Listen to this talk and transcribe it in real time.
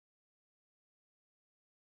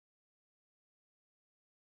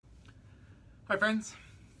Hi friends,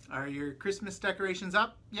 are your Christmas decorations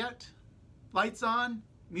up yet? Lights on?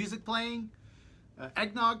 Music playing?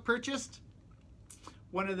 Eggnog purchased?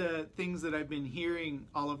 One of the things that I've been hearing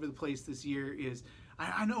all over the place this year is,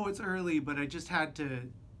 I know it's early, but I just had to,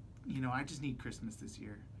 I just need Christmas this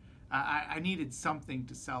year. I needed something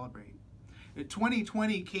to celebrate.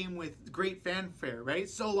 2020 came with great fanfare, right?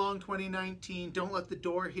 So long 2019, don't let the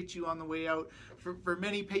door hit you on the way out. For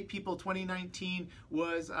many people, 2019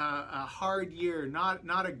 was a hard year,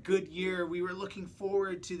 not a good year. We were looking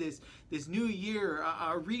forward to this new year,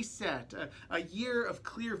 a reset, a year of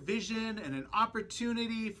clear vision and an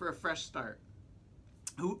opportunity for a fresh start.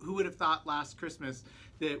 Who would have thought last Christmas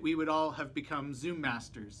that we would all have become Zoom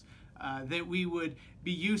masters? That we would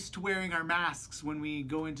be used to wearing our masks when we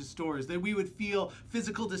go into stores, that we would feel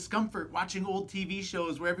physical discomfort watching old TV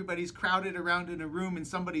shows where everybody's crowded around in a room and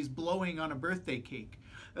somebody's blowing on a birthday cake.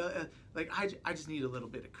 I just need a little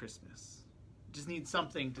bit of Christmas. Just need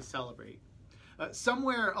something to celebrate.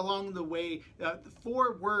 Somewhere along the way,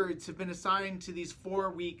 4 words have been assigned to these 4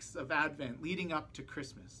 weeks of Advent leading up to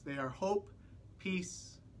Christmas. They are hope,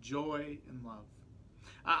 peace, joy, and love.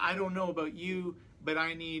 I don't know about you, but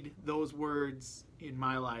I need those words in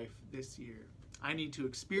my life this year. I need to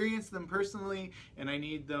experience them personally, and I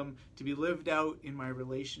need them to be lived out in my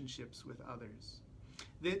relationships with others.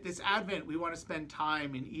 This Advent, we want to spend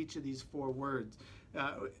time in each of these 4 words.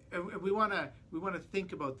 We want to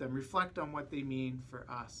think about them, reflect on what they mean for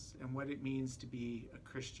us and what it means to be a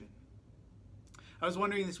Christian. I was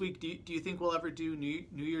wondering this week, do you think we'll ever do New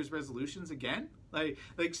Year's resolutions again? Like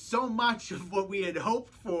so much of what we had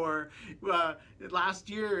hoped for last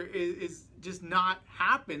year is just not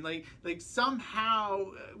happened. Like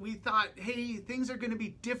somehow we thought, hey, things are going to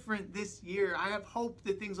be different this year. I have hope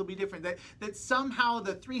that things will be different. That somehow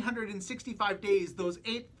the 365 days, those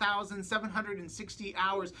 8,760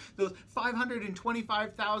 hours, those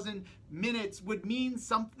 525,000 minutes would mean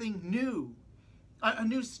something new. A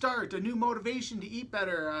new start, a new motivation to eat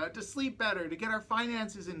better, to sleep better, to get our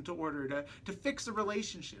finances into order, to fix a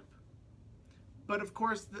relationship. But of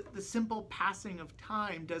course, the simple passing of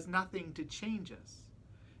time does nothing to change us.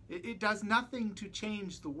 It does nothing to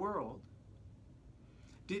change the world.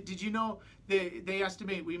 Did you know they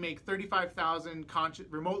estimate we make 35,000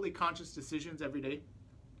 remotely conscious decisions every day?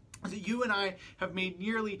 So you and I have made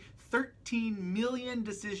nearly 13 million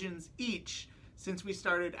decisions each since we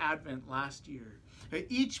started Advent last year.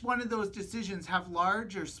 Each one of those decisions have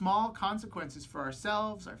large or small consequences for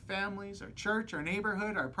ourselves, our families, our church, our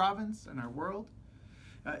neighborhood, our province, and our world.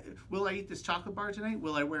 Will I eat this chocolate bar tonight?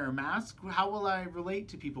 Will I wear a mask? How will I relate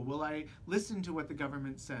to people? Will I listen to what the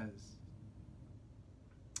government says?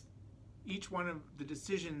 Each one of the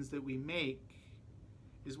decisions that we make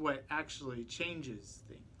is what actually changes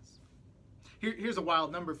things. Here's a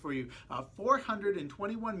wild number for you.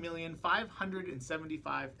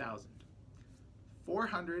 421,575,000.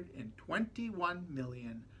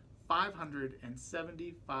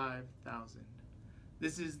 421,575,000.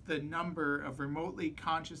 This is the number of remotely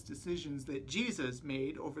conscious decisions that Jesus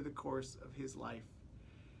made over the course of his life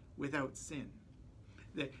without sin.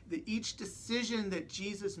 That each decision that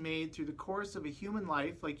Jesus made through the course of a human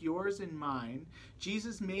life, like yours and mine,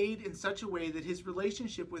 Jesus made in such a way that his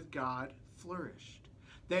relationship with God flourished.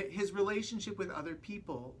 That his relationship with other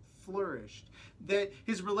people flourished, that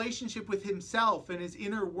his relationship with himself and his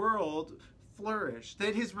inner world flourished,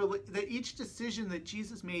 that each decision that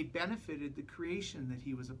Jesus made benefited the creation that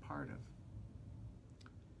he was a part of.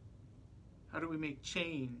 How do we make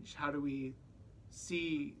change? How do we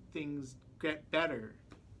see things get better?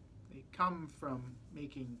 They come from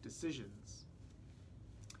making decisions.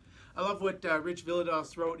 I love what Rich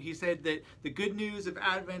Villodas wrote. He said that the good news of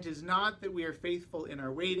Advent is not that we are faithful in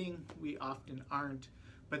our waiting, we often aren't,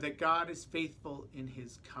 but that God is faithful in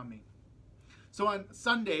his coming. So on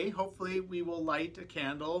Sunday, hopefully we will light a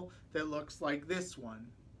candle that looks like this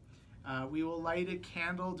one. We will light a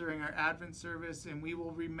candle during our Advent service, and we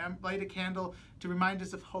will light a candle to remind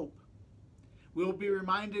us of hope. We will be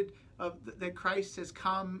reminded of that Christ has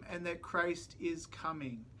come and that Christ is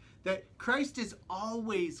coming. That Christ is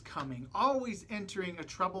always coming, always entering a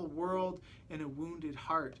troubled world and a wounded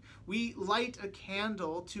heart. We light a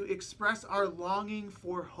candle to express our longing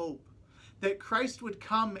for hope, that Christ would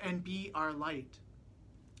come and be our light.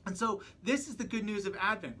 And so this is the good news of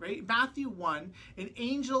Advent, right? Matthew 1, an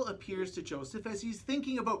angel appears to Joseph as he's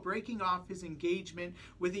thinking about breaking off his engagement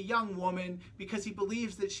with a young woman because he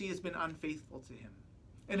believes that she has been unfaithful to him.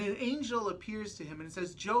 And an angel appears to him and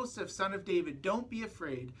says, Joseph, son of David, don't be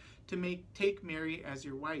afraid to take Mary as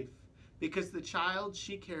your wife, because the child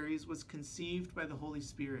she carries was conceived by the Holy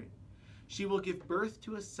Spirit. She will give birth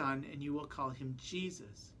to a son, and you will call him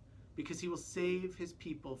Jesus, because he will save his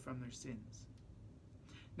people from their sins.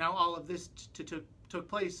 Now all of this took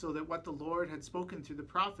place so that what the Lord had spoken through the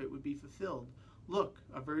prophet would be fulfilled. Look,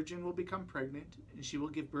 a virgin will become pregnant, and she will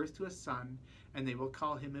give birth to a son, and they will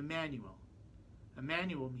call him Emmanuel.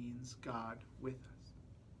 Emmanuel means God with us.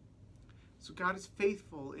 So God is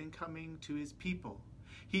faithful in coming to his people.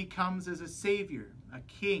 He comes as a savior, a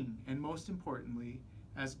king, and most importantly,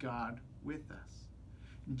 as God with us.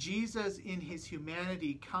 Jesus in his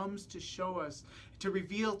humanity comes to show us, to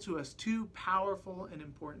reveal to us two powerful and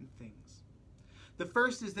important things. The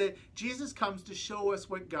first is that Jesus comes to show us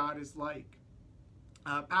what God is like.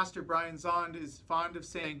 Pastor Brian Zond is fond of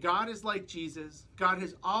saying, God is like Jesus. God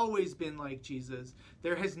has always been like Jesus.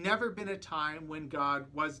 There has never been a time when God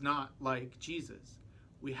was not like Jesus.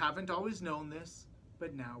 We haven't always known this,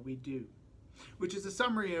 but now we do. Which is a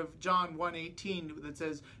summary of John 1:18 that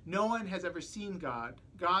says, no one has ever seen God.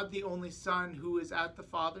 God, the only Son who is at the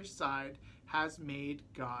Father's side, has made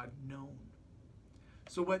God known.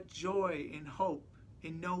 So what joy and hope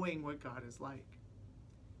in knowing what God is like.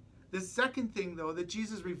 The second thing, though, that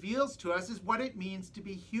Jesus reveals to us is what it means to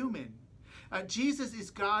be human. Jesus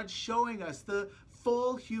is God showing us the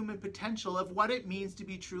full human potential of what it means to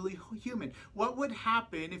be truly human. What would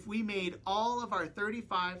happen if we made all of our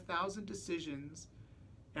 35,000 decisions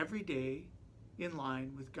every day in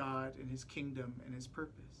line with God and his kingdom and his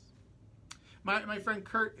purpose? My friend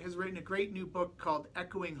Kurt has written a great new book called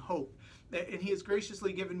Echoing Hope, and he has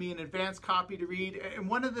graciously given me an advanced copy to read. And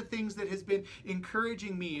one of the things that has been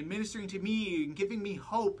encouraging me and ministering to me and giving me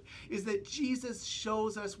hope is that Jesus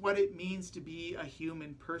shows us what it means to be a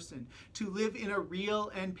human person, to live in a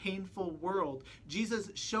real and painful world.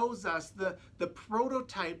 Jesus shows us the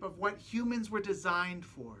prototype of what humans were designed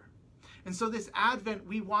for. And so this Advent,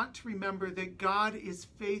 we want to remember that God is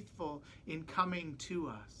faithful in coming to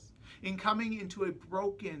us, in coming into a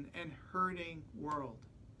broken and hurting world.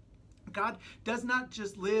 God does not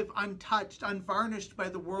just live untouched, unvarnished by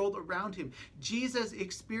the world around him. Jesus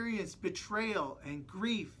experienced betrayal and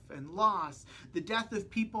grief and loss, the death of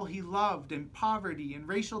people he loved, and poverty and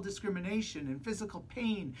racial discrimination and physical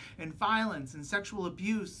pain and violence and sexual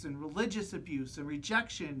abuse and religious abuse and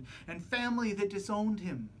rejection and family that disowned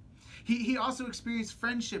him. He also experienced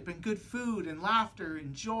friendship and good food and laughter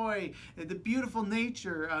and joy, the beautiful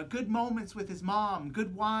nature, good moments with his mom,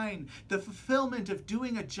 good wine, the fulfillment of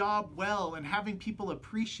doing a job well and having people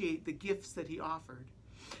appreciate the gifts that he offered.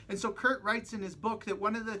 And so Kurt writes in his book that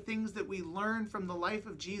one of the things that we learn from the life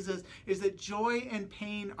of Jesus is that joy and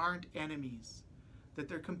pain aren't enemies, that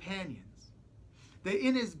they're companions. That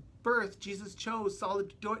in his birth, Jesus chose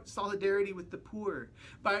solidarity with the poor.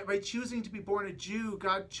 By choosing to be born a Jew,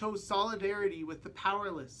 God chose solidarity with the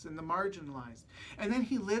powerless and the marginalized. And then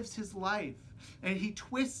he lives his life, and he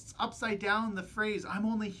twists upside down the phrase, I'm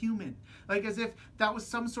only human, like as if that was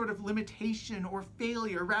some sort of limitation or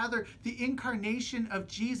failure. Rather, the incarnation of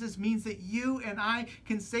Jesus means that you and I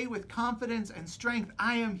can say with confidence and strength,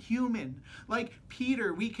 I am human. Like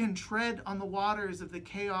Peter, we can tread on the waters of the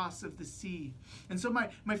chaos of the sea. And so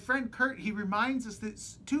my friend Kurt, he reminds us that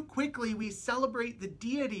too quickly we celebrate the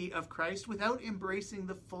deity of Christ without embracing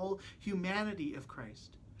the full humanity of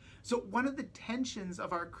Christ. So one of the tensions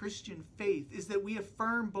of our Christian faith is that we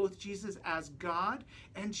affirm both Jesus as God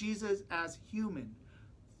and Jesus as human,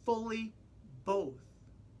 fully both,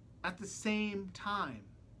 at the same time.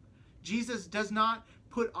 Jesus does not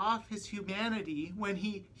put off his humanity when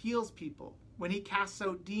he heals people, when he casts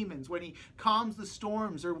out demons, when he calms the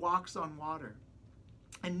storms or walks on water.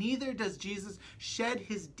 And neither does Jesus shed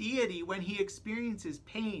his deity when he experiences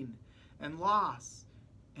pain and loss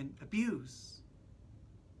and abuse.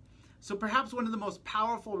 So perhaps one of the most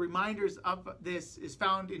powerful reminders of this is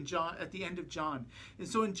found in John, at the end of John. And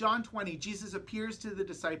so in John 20, Jesus appears to the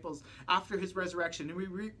disciples after his resurrection.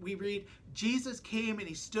 And we read, Jesus came and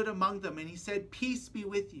he stood among them and he said, peace be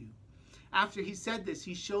with you. After he said this,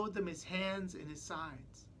 he showed them his hands and his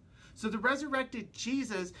sides. So the resurrected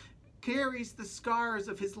Jesus carries the scars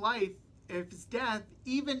of his life, of his death,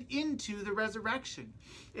 even into the resurrection.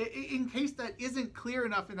 In case that isn't clear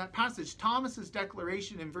enough in that passage, Thomas's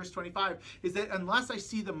declaration in verse 25 is that unless I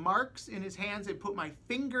see the marks in his hands and put my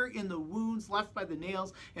finger in the wounds left by the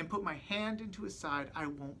nails and put my hand into his side, I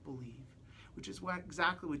won't believe. Which is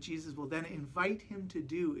exactly what Jesus will then invite him to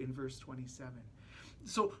do in verse 27.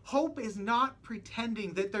 So hope is not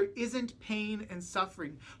pretending that there isn't pain and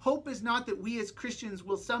suffering. Hope is not that we as Christians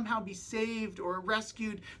will somehow be saved or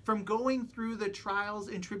rescued from going through the trials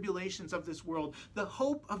and tribulations of this world. The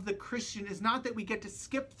hope of the Christian is not that we get to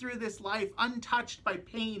skip through this life untouched by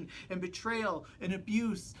pain and betrayal and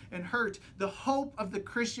abuse and hurt. The hope of the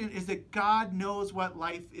Christian is that God knows what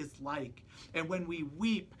life is like. And when we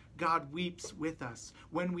weep, God weeps with us.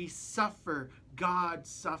 When we suffer, God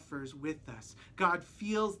suffers with us. God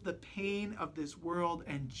feels the pain of this world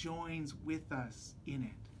and joins with us in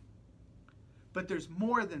it. But there's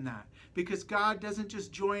more than that, because God doesn't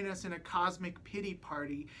just join us in a cosmic pity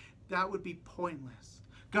party. That would be pointless.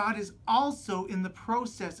 God is also in the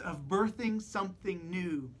process of birthing something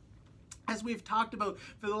new. As we've talked about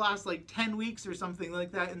for the last 10 weeks or something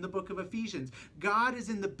like that in the book of Ephesians, God is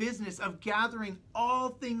in the business of gathering all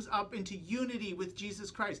things up into unity with Jesus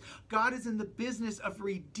Christ. God is in the business of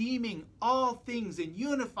redeeming all things and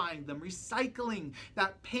unifying them, recycling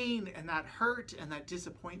that pain and that hurt and that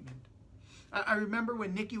disappointment. I remember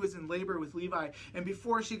when Nikki was in labor with Levi, and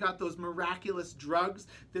before she got those miraculous drugs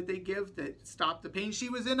that they give that stop the pain, she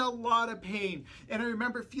was in a lot of pain. And I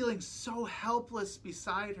remember feeling so helpless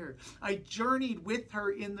beside her. I journeyed with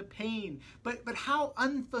her in the pain. But how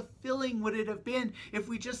unfulfilling would it have been if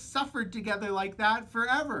we just suffered together like that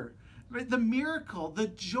forever? The miracle, the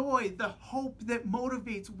joy, the hope that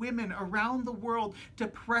motivates women around the world to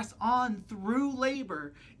press on through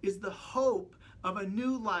labor is the hope of a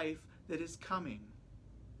new life that is coming.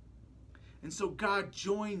 And so God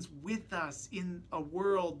joins with us in a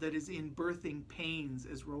world that is in birthing pains,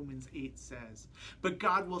 as Romans 8 says. But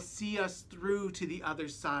God will see us through to the other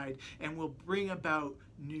side and will bring about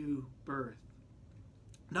new birth.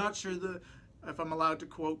 Not sure if I'm allowed to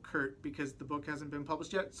quote Kurt, because the book hasn't been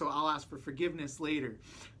published yet, so I'll ask for forgiveness later.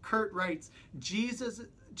 Kurt writes, Jesus'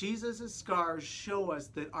 scars show us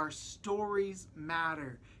that our stories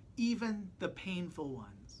matter, even the painful ones.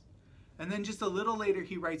 And then just a little later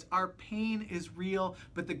he writes, our pain is real,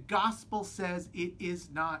 but the gospel says it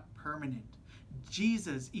is not permanent.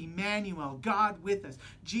 Jesus, Emmanuel, God with us.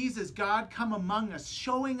 Jesus, God come among us,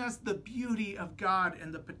 showing us the beauty of God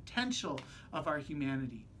and the potential of our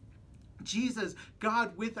humanity. Jesus,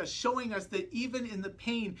 God with us, showing us that even in the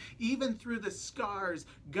pain, even through the scars,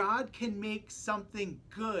 God can make something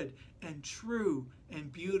good and true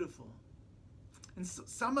and beautiful. And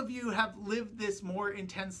some of you have lived this more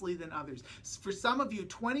intensely than others. For some of you,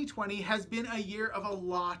 2020 has been a year of a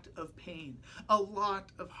lot of pain, a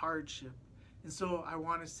lot of hardship. And so I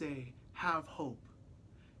want to say, have hope.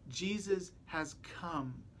 Jesus has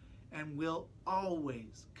come and will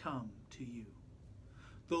always come to you.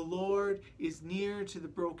 The Lord is near to the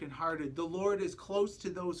brokenhearted. The Lord is close to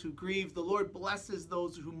those who grieve. The Lord blesses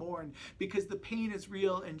those who mourn, because the pain is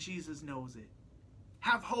real and Jesus knows it.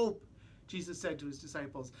 Have hope. Jesus said to his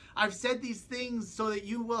disciples, I've said these things so that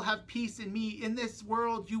you will have peace in me. In this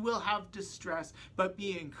world you will have distress, but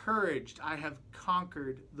be encouraged. I have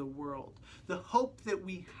conquered the world. The hope that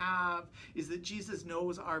we have is that Jesus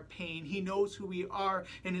knows our pain. He knows who we are,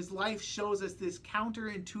 and his life shows us this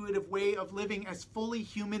counterintuitive way of living as fully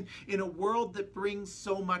human in a world that brings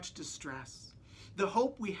so much distress. The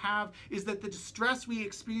hope we have is that the distress we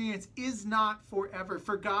experience is not forever,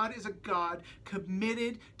 for God is a God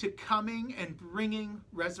committed to coming and bringing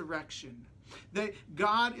resurrection. That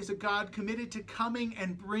God is a God committed to coming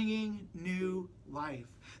and bringing new life.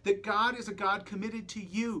 That God is a God committed to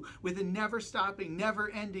you with a never stopping,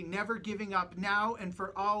 never ending, never giving up, now and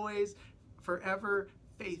for always, forever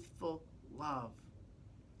faithful love.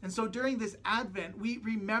 And so during this Advent, we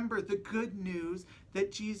remember the good news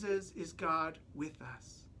that Jesus is God with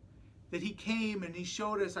us. That he came and he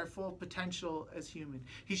showed us our full potential as human.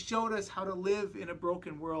 He showed us how to live in a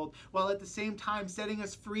broken world, while at the same time setting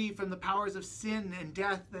us free from the powers of sin and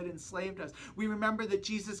death that enslaved us. We remember that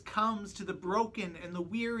Jesus comes to the broken and the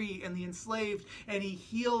weary and the enslaved, and he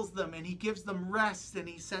heals them and he gives them rest and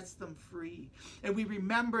he sets them free. And we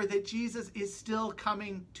remember that Jesus is still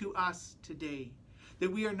coming to us today.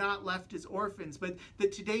 That we are not left as orphans, but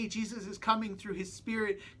that today Jesus is coming through his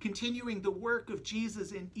Spirit, continuing the work of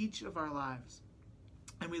Jesus in each of our lives.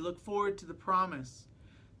 And we look forward to the promise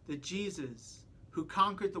that Jesus, who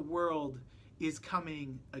conquered the world, is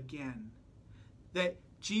coming again. That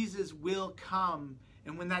Jesus will come,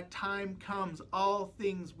 and when that time comes, all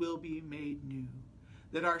things will be made new.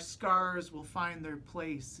 That our scars will find their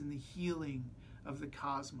place in the healing of the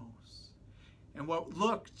cosmos. And what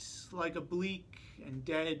looked like a bleak and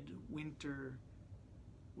dead winter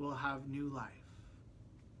will have new life.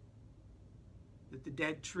 That the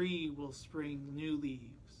dead tree will spring new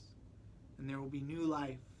leaves, and there will be new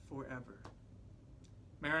life forever.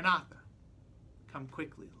 Maranatha, come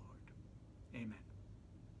quickly, Lord. Amen.